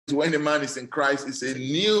when a man is in Christ, is a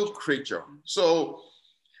new creature. So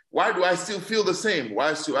why do I still feel the same?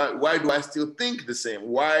 Why do I still think the same?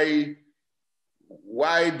 Why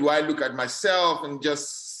do I look at myself and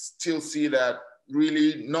just still see that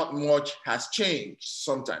really not much has changed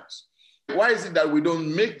sometimes? Why is it that we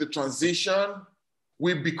don't make the transition?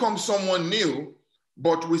 We become someone new,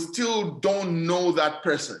 but we still don't know that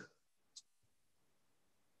person.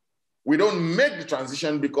 We don't make the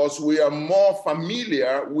transition because we are more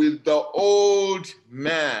familiar with the old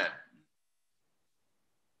man.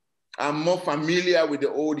 I'm more familiar with the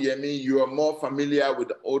old Yemi. You are more familiar with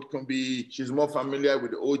the old Kumbi. She's more familiar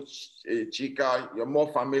with the old Chika. You're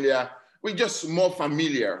more familiar. We're just more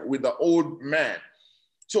familiar with the old man.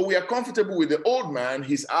 So we are comfortable with the old man,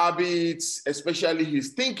 his habits, especially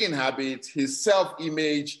his thinking habits, his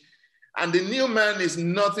self-image. And the new man is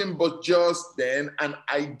nothing but just then an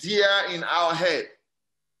idea in our head.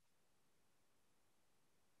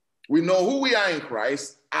 We know who we are in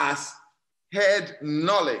Christ as head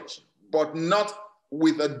knowledge, but not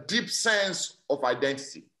with a deep sense of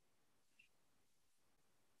identity.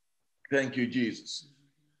 Thank you, Jesus.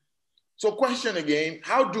 So question again,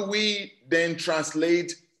 how do we then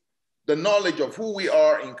translate the knowledge of who we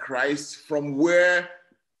are in Christ from where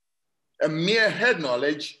a mere head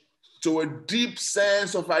knowledge to a deep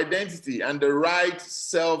sense of identity and the right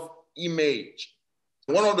self-image?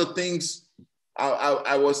 One of the things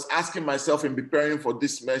I was asking myself in preparing for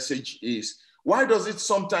this message is, why does it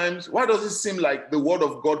seem like the word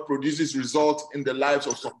of God produces results in the lives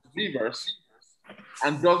of some believers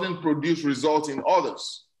and doesn't produce results in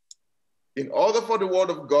others? In order for the word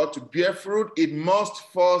of God to bear fruit, it must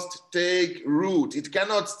first take root. It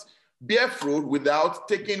cannot bear fruit without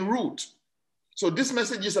taking root. So this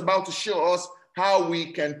message is about to show us how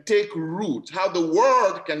we can take root, how the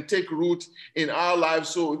word can take root in our lives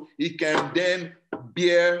so it can then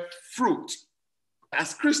bear fruit.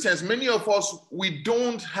 As Christians, many of us, we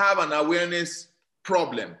don't have an awareness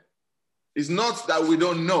problem. It's not that we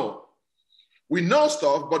don't know. We know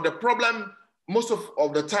stuff, but the problem most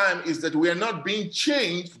of the time is that we are not being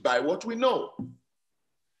changed by what we know.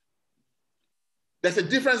 There's a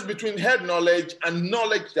difference between head knowledge and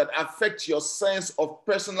knowledge that affects your sense of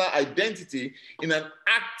personal identity in an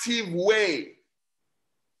active way.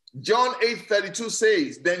 John 8:32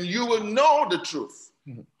 says, then you will know the truth,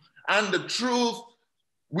 and the truth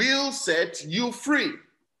will set you free.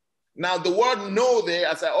 Now, the word know there,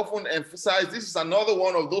 as I often emphasize, this is another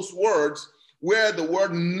one of those words where the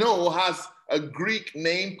word know has a Greek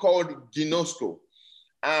name called ginosko.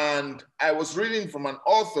 And I was reading from an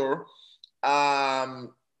author.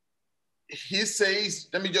 He says,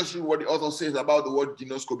 let me just read what the author says about the word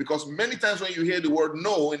ginosko, because many times when you hear the word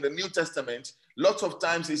know in the New Testament, lots of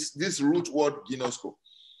times it's this root word ginosko,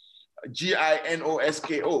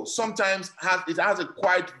 G-I-N-O-S-K-O. Sometimes it has a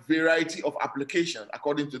quite variety of application,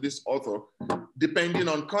 according to this author, depending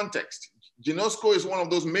on context. Ginosko is one of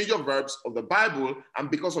those major verbs of the Bible, and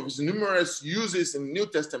because of its numerous uses in the New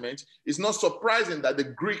Testament, it's not surprising that the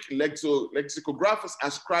Greek lexicographers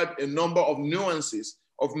ascribe a number of nuances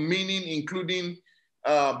of meaning, including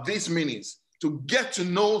these meanings: to get to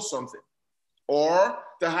know something, or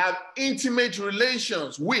to have intimate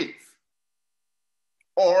relations with,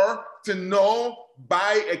 or to know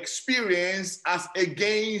by experience as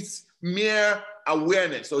against mere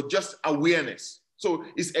awareness or just awareness. So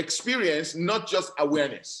it's experience, not just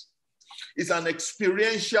awareness. It's an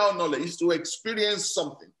experiential knowledge. It's to experience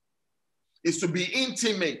something. It's to be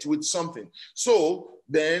intimate with something. So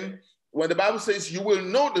then when the Bible says you will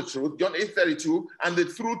know the truth, John 8:32, and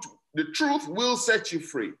the truth will set you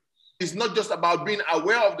free. It's not just about being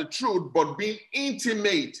aware of the truth, but being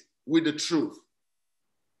intimate with the truth.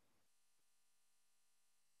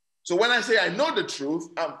 So when I say I know the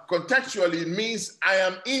truth, contextually, it means I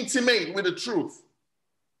am intimate with the truth.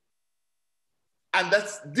 And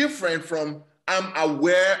that's different from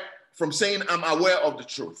saying I'm aware of the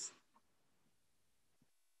truth.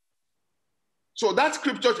 So that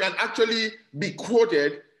scripture can actually be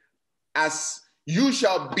quoted as, you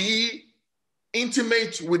shall be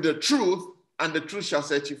intimate with the truth, and the truth shall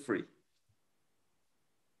set you free.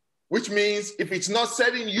 Which means if it's not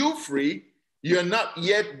setting you free, you're not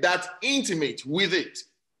yet that intimate with it.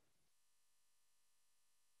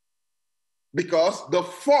 Because the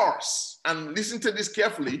force, and listen to this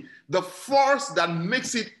carefully, the force that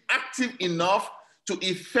makes it active enough to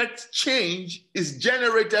effect change is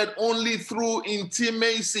generated only through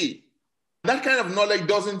intimacy. That kind of knowledge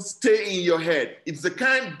doesn't stay in your head. It's the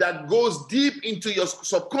kind that goes deep into your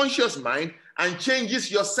subconscious mind and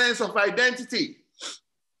changes your sense of identity.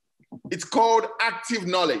 It's called active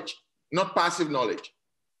knowledge, not passive knowledge.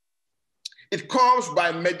 It comes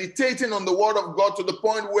by meditating on the word of God to the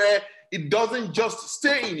point where it doesn't just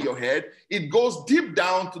stay in your head. It goes deep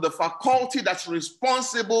down to the faculty that's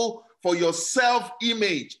responsible for your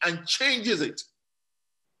self-image and changes it.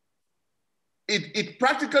 It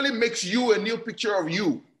practically makes you a new picture of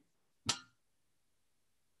you.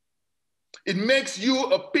 It makes you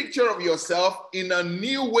a picture of yourself in a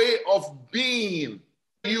new way of being.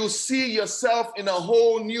 You see yourself in a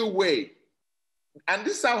whole new way. And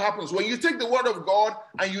this is how it happens. When you take the word of God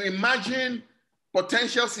and you imagine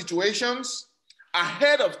potential situations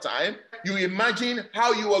ahead of time, you imagine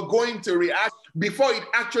how you are going to react before it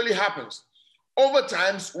actually happens. Over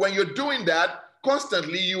times, when you're doing that,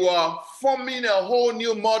 constantly you are forming a whole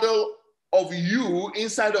new model of you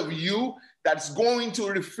inside of you that's going to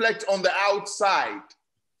reflect on the outside.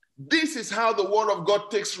 This is how the word of God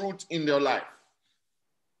takes root in your life,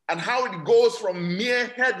 and how it goes from mere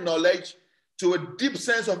head knowledge to a deep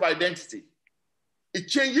sense of identity. It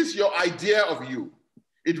changes your idea of you.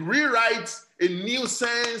 It rewrites a new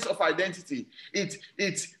sense of identity.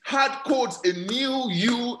 It hard codes a new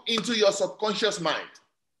you into your subconscious mind.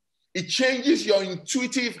 It changes your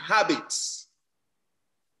intuitive habits.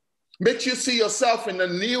 Makes you see yourself in a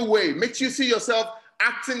new way. Makes you see yourself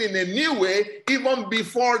acting in a new way even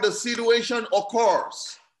before the situation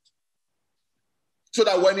occurs. So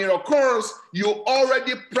that when it occurs, you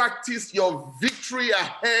already practice your victory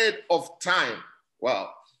ahead of time.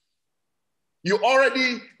 Wow. You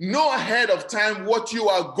already know ahead of time what you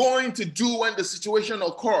are going to do when the situation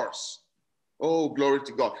occurs. Oh, glory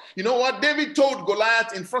to God. You know what? David told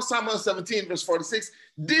Goliath in 1 Samuel 17, verse 46,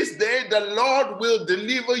 this day the Lord will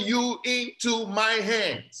deliver you into my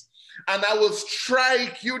hands, and I will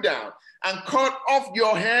strike you down and cut off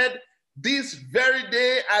your head. This very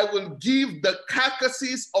day I will give the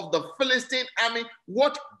carcasses of the Philistine army.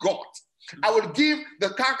 What God? I will give the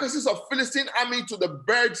carcasses of Philistine army to the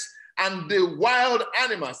birds and the wild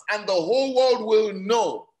animals, and the whole world will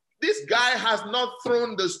know. This guy has not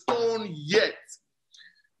thrown the stone yet.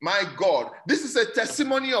 My God, this is a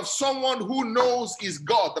testimony of someone who knows his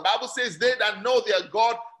God. The Bible says, they that know their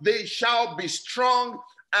God, they shall be strong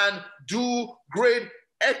and do great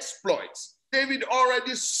exploits. David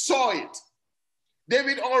already saw it.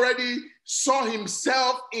 David already saw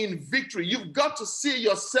himself in victory. You've got to see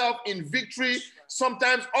yourself in victory.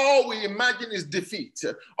 Sometimes all we imagine is defeat.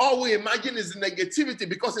 All we imagine is negativity,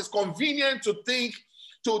 because it's convenient to think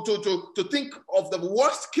think of the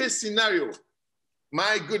worst case scenario.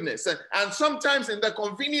 My goodness. And sometimes in the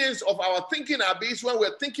convenience of our thinking habits, when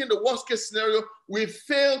we're thinking the worst case scenario, we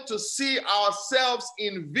fail to see ourselves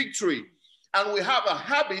in victory. And we have a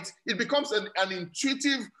habit, it becomes an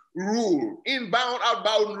intuitive rule, inbound,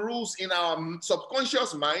 outbound rules in our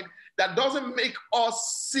subconscious mind that doesn't make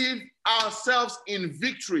us see ourselves in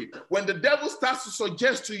victory. When the devil starts to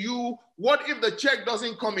suggest to you, what if the check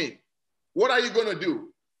doesn't come in? What are you going to do?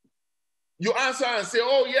 You answer and say,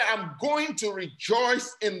 oh yeah, I'm going to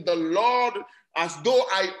rejoice in the Lord, as though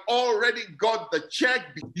I already got the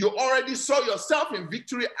check. You already saw yourself in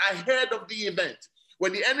victory ahead of the event.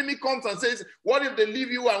 When the enemy comes and says, what if they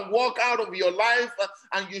leave you and walk out of your life?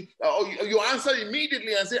 And you answer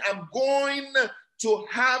immediately and say, I'm going to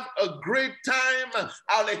have a great time.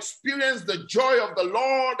 I'll experience the joy of the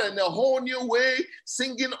Lord in a whole new way,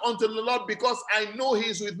 singing unto the Lord, because I know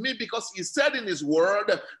he's with me, because he said in his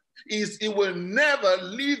word, he will never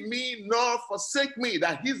leave me nor forsake me,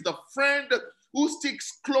 that he's the friend who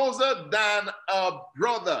sticks closer than a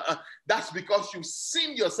brother. That's because you've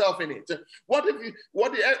seen yourself in it. What if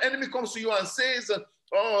the enemy comes to you and says,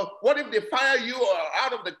 what if they fire you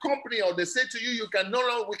out of the company, or they say to you, we can no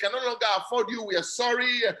longer afford you, we are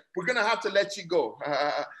sorry, we're going to have to let you go.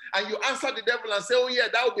 And you answer the devil and say, oh yeah,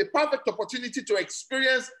 that would be a perfect opportunity to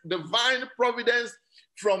experience divine providence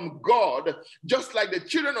from God, just like the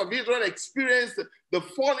children of Israel experienced the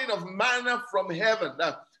falling of manna from heaven.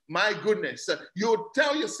 My goodness, you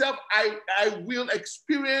tell yourself, I will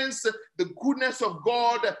experience the goodness of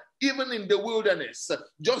God even in the wilderness.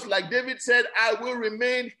 Just like David said, I will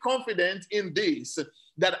remain confident in this,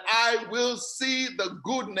 that I will see the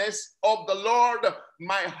goodness of the Lord.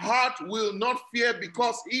 My heart will not fear,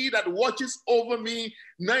 because he that watches over me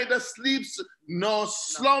neither sleeps nor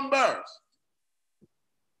slumbers.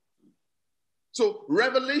 So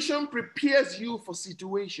revelation prepares you for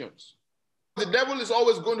situations. The devil is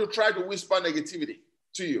always going to try to whisper negativity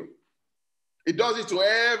to you. It does it to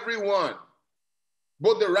everyone,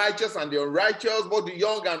 both the righteous and the unrighteous, both the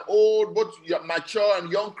young and old, both mature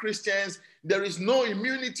and young Christians. There is no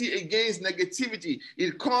immunity against negativity.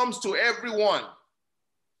 It comes to everyone.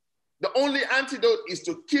 The only antidote is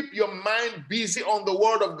to keep your mind busy on the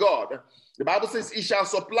word of God. The Bible says, he shall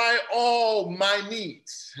supply all my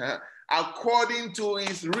needs according to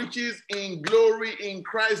his riches in glory in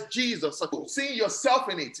Christ Jesus. So seeing yourself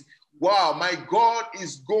in it. Wow, my God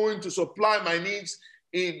is going to supply my needs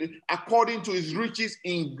according to his riches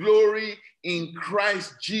in glory in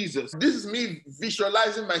Christ Jesus. This is me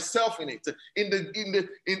visualizing myself in it.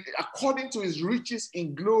 According to his riches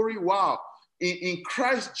in glory. Wow. In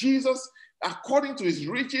Christ Jesus, according to his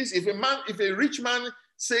riches. If a rich man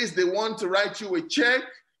says they want to write you a check,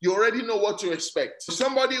 you already know what to expect.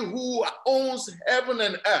 Somebody who owns heaven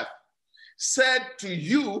and earth said to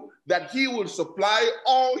you that he will supply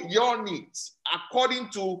all your needs according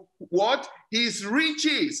to what? His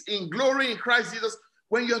riches in glory in Christ Jesus.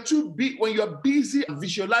 When you're busy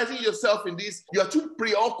visualizing yourself in this, you're too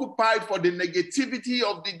preoccupied for the negativity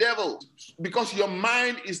of the devil because your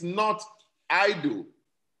mind is not idle.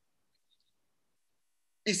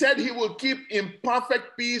 He said he will keep in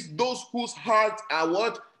perfect peace those whose hearts are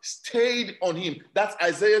what? Stayed on him. That's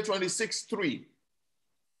Isaiah 26:3.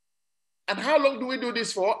 And how long do we do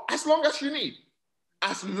this for? As long as you need.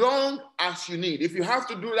 As long as you need. If you have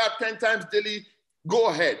to do that 10 times daily, go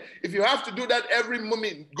ahead. If you have to do that every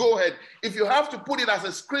moment, go ahead. If you have to put it as a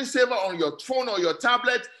screensaver on your phone or your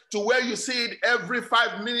tablet to where you see it every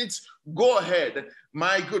 5 minutes, go ahead.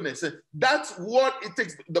 My goodness. That's what it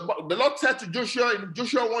takes. The Lord said to Joshua in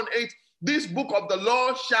Joshua 1:8, this book of the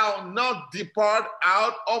law shall not depart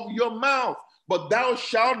out of your mouth, but thou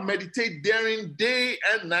shalt meditate therein day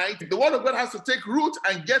and night. The word of God has to take root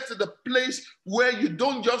and get to the place where you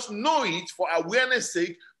don't just know it for awareness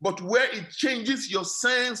sake, but where it changes your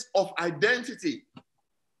sense of identity.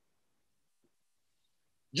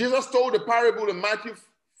 Jesus told a parable in Matthew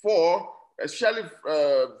 4, especially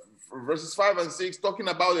verses 5 and 6, talking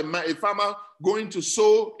about a farmer going to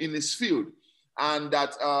sow in his field. And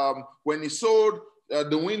that when he sowed,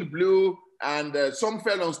 the wind blew, and some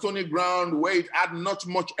fell on stony ground where it had not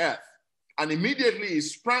much earth. And immediately it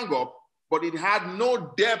sprang up, but it had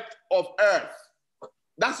no depth of earth.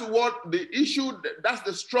 That's what the issue, that's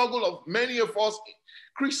the struggle of many of us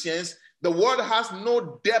Christians. The word has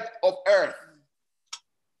no depth of earth.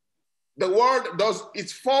 The word it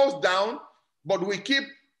falls down, but we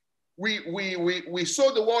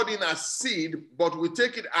sow the word in as seed, but we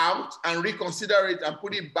take it out and reconsider it and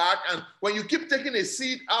put it back. And when you keep taking a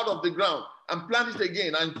seed out of the ground and plant it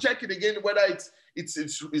again and check it again whether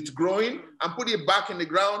it's growing, and put it back in the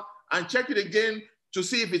ground and check it again to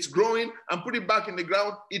see if it's growing and put it back in the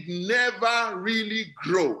ground, it never really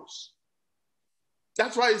grows.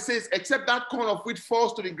 That's why it says, except that corn of wheat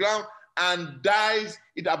falls to the ground and dies,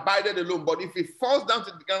 it abideth alone. But if it falls down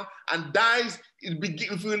to the ground and dies,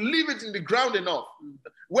 if we leave it in the ground enough,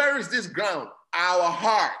 where is this ground? Our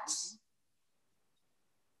hearts.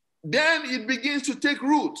 Then it begins to take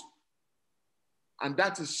root. And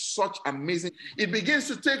that is such amazing. It begins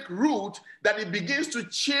to take root that it begins to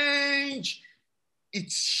change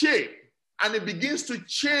its shape. And it begins to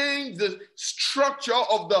change the structure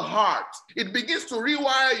of the heart. It begins to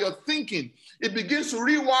rewire your thinking. It begins to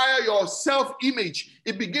rewire your self-image.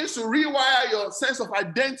 It begins to rewire your sense of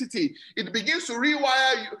identity. It begins to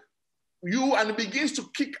rewire you, and it begins to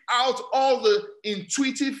kick out all the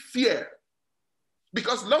intuitive fear.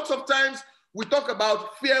 Because lots of times we talk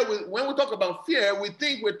about fear. When we talk about fear, we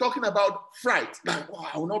think we're talking about fright. Like, oh,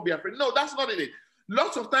 I will not be afraid. No, that's not it.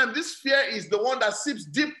 Lots of times, this fear is the one that seeps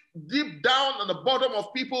deep down on the bottom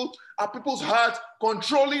of people's hearts,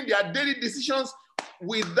 controlling their daily decisions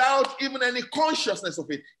without even any consciousness of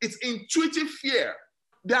it. It's intuitive fear.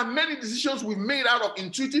 There are many decisions we've made out of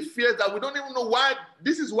intuitive fear that we don't even know why.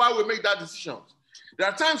 This is why we make that decisions. There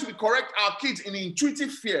are times we correct our kids in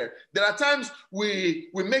intuitive fear. There are times we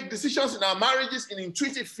make decisions in our marriages in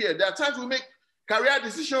intuitive fear. There are times we make career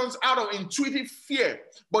decisions out of intuitive fear.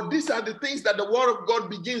 But these are the things that the word of God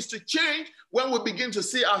begins to change when we begin to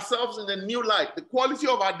see ourselves in a new light. The quality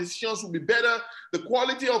of our decisions will be better. The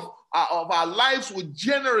quality of our lives will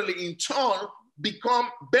generally, in turn, become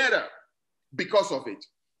better because of it.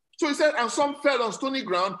 So he said, and some fell on stony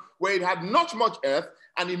ground where it had not much earth,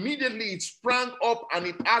 and immediately it sprang up, and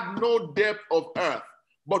it had no depth of earth.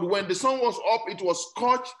 But when the sun was up, it was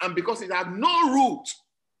scorched, and because it had no root,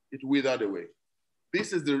 it withered away.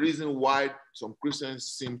 This is the reason why some Christians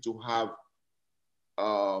seem to have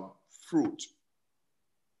fruit.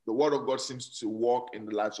 The word of God seems to work in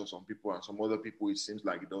the lives of some people, and some other people, it seems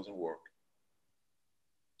like it doesn't work.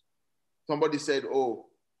 Somebody said,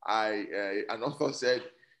 an author said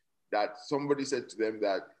that somebody said to them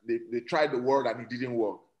that they tried the word and it didn't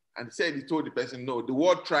work. And he told the person, no, the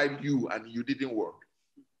word tried you and you didn't work.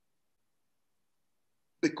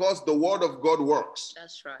 Because the word of God works.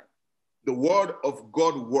 That's right. The word of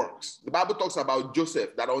God works. The Bible talks about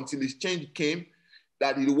Joseph, that until his change came,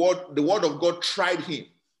 that the word of God tried him.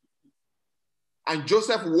 And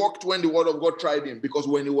Joseph walked when the word of God tried him, because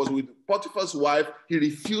when he was with Potiphar's wife, he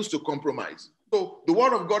refused to compromise. So the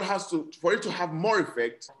word of God has to, for it to have more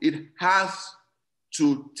effect, it has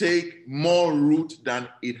to take more root than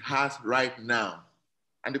it has right now.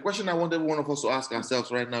 And the question I want every one of us to ask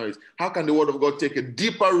ourselves right now is, how can the word of God take a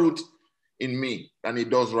deeper root in me than it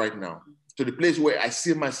does right now? To the place where I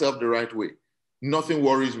see myself the right way. Nothing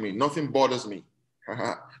worries me. Nothing bothers me.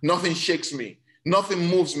 Nothing shakes me. Nothing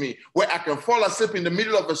moves me. Where I can fall asleep in the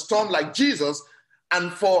middle of a storm like Jesus,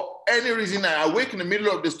 and for any reason I awake in the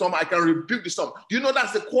middle of the storm, I can rebuke the storm. Do you know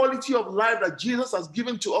that's the quality of life that Jesus has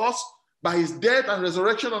given to us by his death and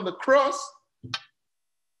resurrection on the cross?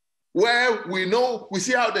 Where we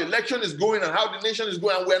see how the election is going and how the nation is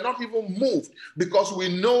going, and we're not even moved because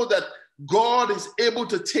we know that God is able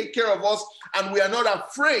to take care of us and we are not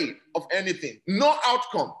afraid of anything. No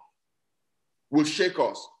outcome will shake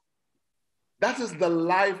us. That is the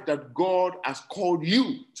life that God has called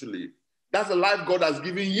you to live. That's the life God has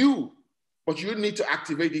given you. But you need to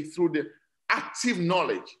activate it through the active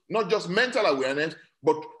knowledge, not just mental awareness,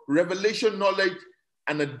 but revelation knowledge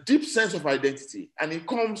and a deep sense of identity. And it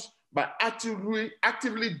comes by actively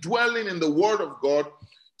dwelling in the word of God,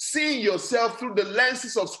 seeing yourself through the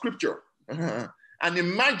lenses of scripture, and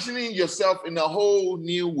imagining yourself in a whole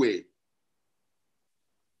new way.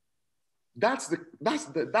 That's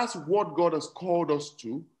what God has called us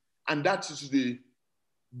to, and that is the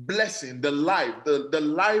blessing, the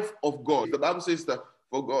life of God. The Bible says that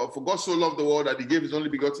for God so loved the world that he gave his only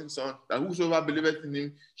begotten son, that whosoever believeth in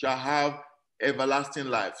him shall have everlasting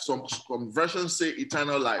life. Some versions say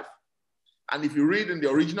eternal life. And if you read in the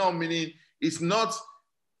original meaning, it's not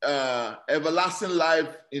everlasting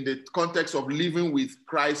life in the context of living with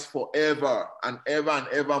Christ forever and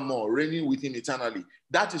evermore, reigning with him eternally.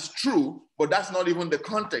 That is true, but that's not even the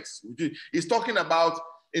context. It's talking about,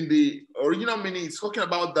 in the original meaning, it's talking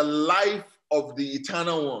about the life of the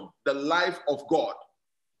eternal one, the life of God.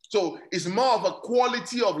 So it's more of a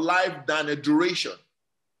quality of life than a duration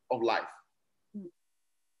of life.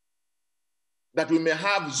 That we may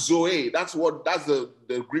have Zoe, that's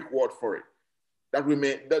the Greek word for it. That we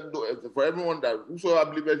may, for everyone that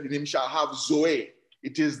whosoever believeth in him shall have Zoe.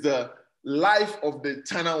 It is the life of the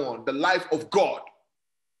eternal one, the life of God.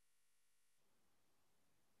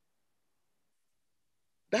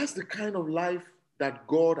 That's the kind of life that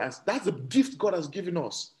that's the gift God has given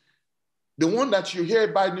us. The one that you hear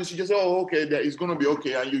bad news, you just say, oh, okay, it's going to be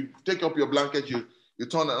okay. And you take up your blanket, you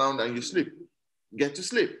turn around and you sleep. Get to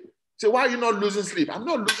sleep. Say, why are you not losing sleep? I'm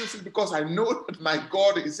not losing sleep because I know that my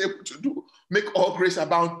God is able to make all grace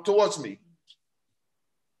abound towards me.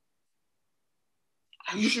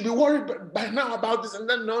 You should be worried by now about this. And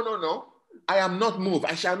then, no. I am not moved.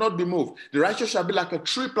 I shall not be moved. The righteous shall be like a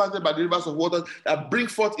tree planted by the rivers of water that bring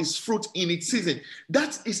forth its fruit in its season.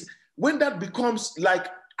 That is when that becomes like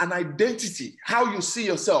an identity, how you see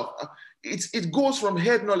yourself. It goes from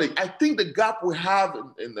head knowledge. I think the gap we have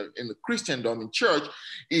in the Christendom, in church,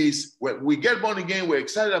 is when we get born again, we're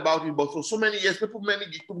excited about it, but for so many years, many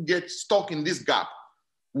people get stuck in this gap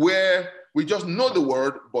where we just know the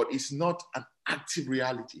word, but it's not an active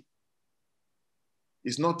reality.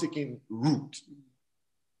 It's not taking root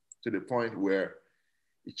to the point where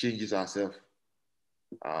it changes our self-image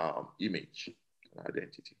and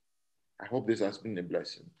identity. I hope this has been a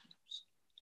blessing.